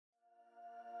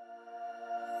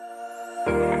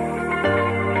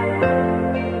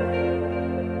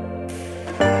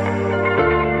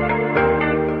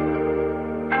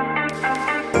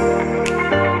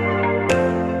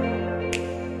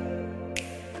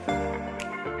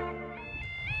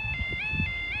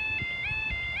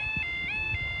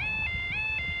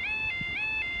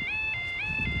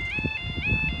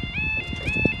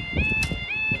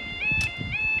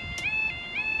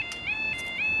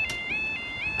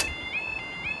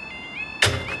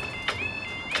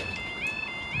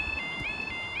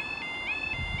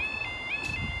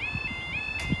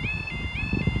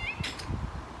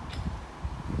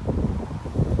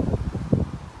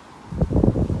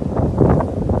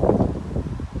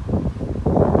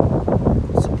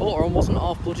Arm wasn't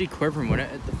half bloody quivering when it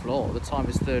hit the floor. The time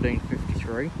is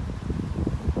 13:53.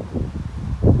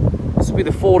 This will be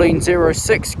the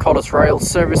 1406 Collis Rail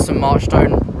Service and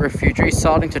Marchstone Refugees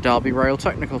siding to Derby Rail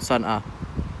Technical Centre.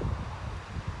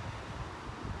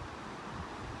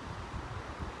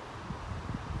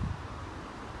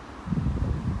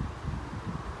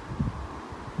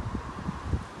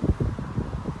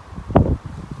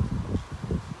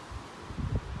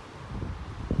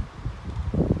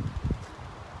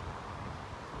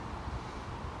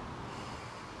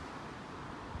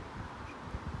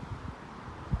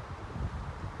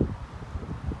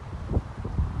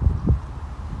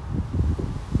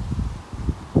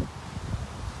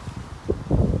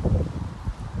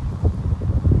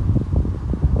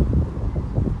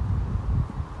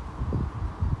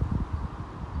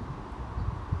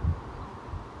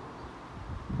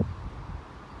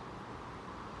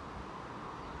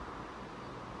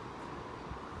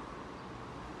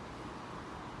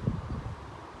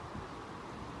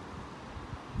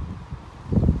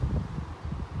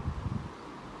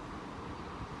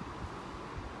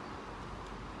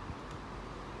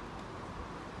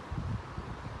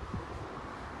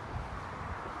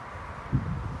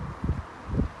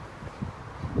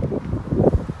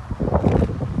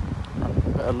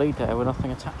 A lead there with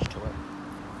nothing attached to it.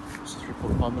 This is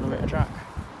 3.5mm jack.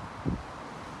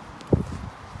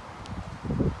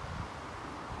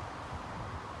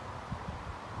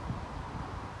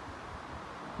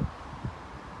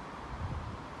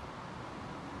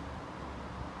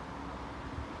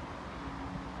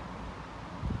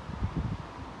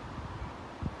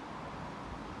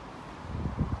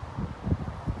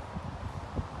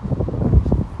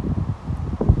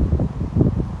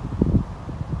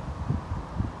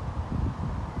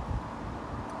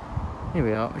 Here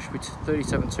we are, it should be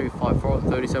 37254 and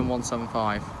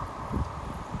 37175.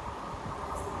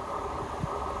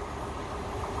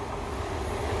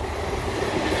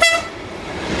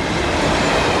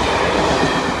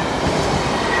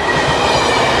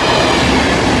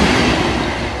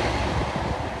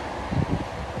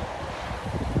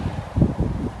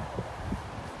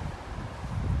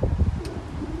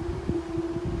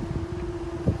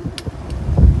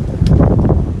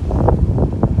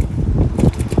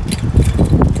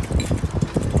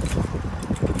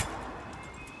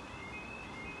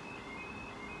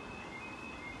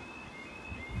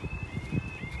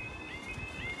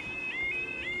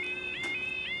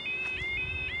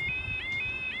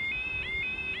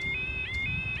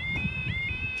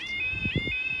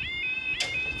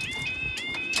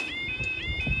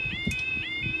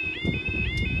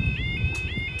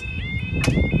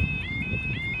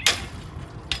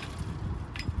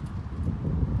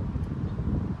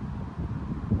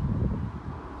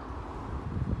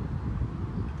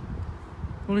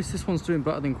 Well, at least this one's doing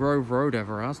better than Grove Road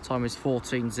ever has. Time is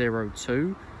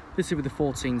 14:02. This will be the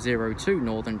 14:02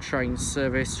 Northern train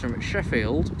service from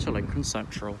Sheffield to Lincoln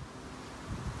Central.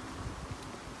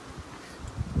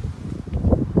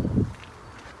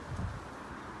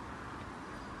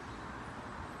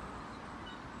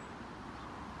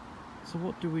 So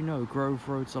what do we know? Grove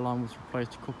Road's alarm was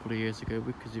replaced a couple of years ago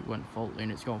because it went faulty, and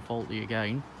it's gone faulty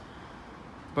again.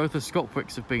 Both the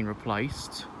Scotwicks have been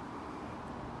replaced.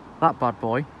 That bad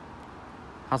boy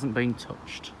hasn't been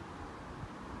touched.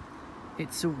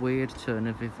 It's a weird turn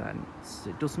of events.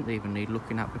 It doesn't even need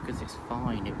looking at because it's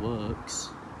fine, it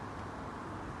works.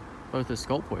 Both the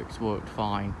Scotwicks worked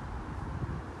fine.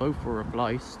 Both were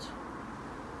replaced.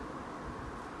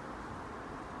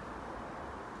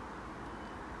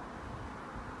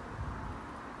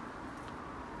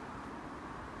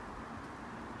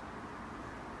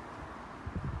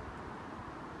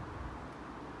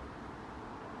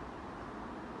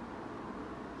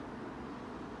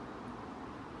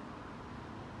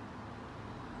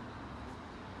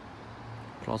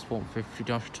 Class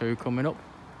 150-2 coming up.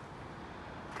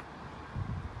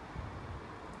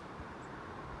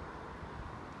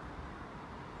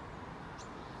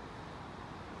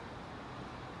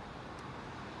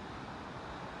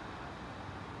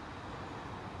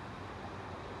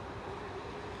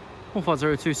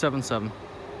 150277.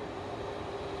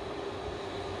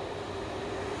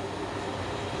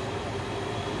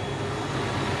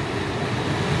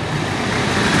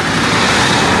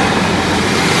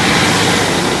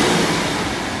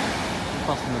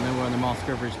 Passing the new wearing the mask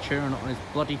over his chair and not on his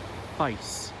bloody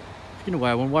face. If you're gonna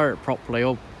wear one, wear it properly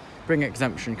or bring an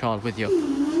exemption card with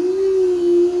you.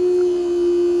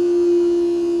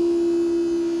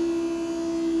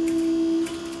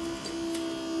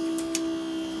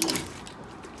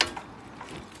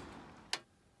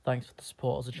 Thanks for the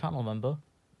support as a channel member,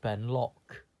 Ben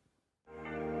Locke.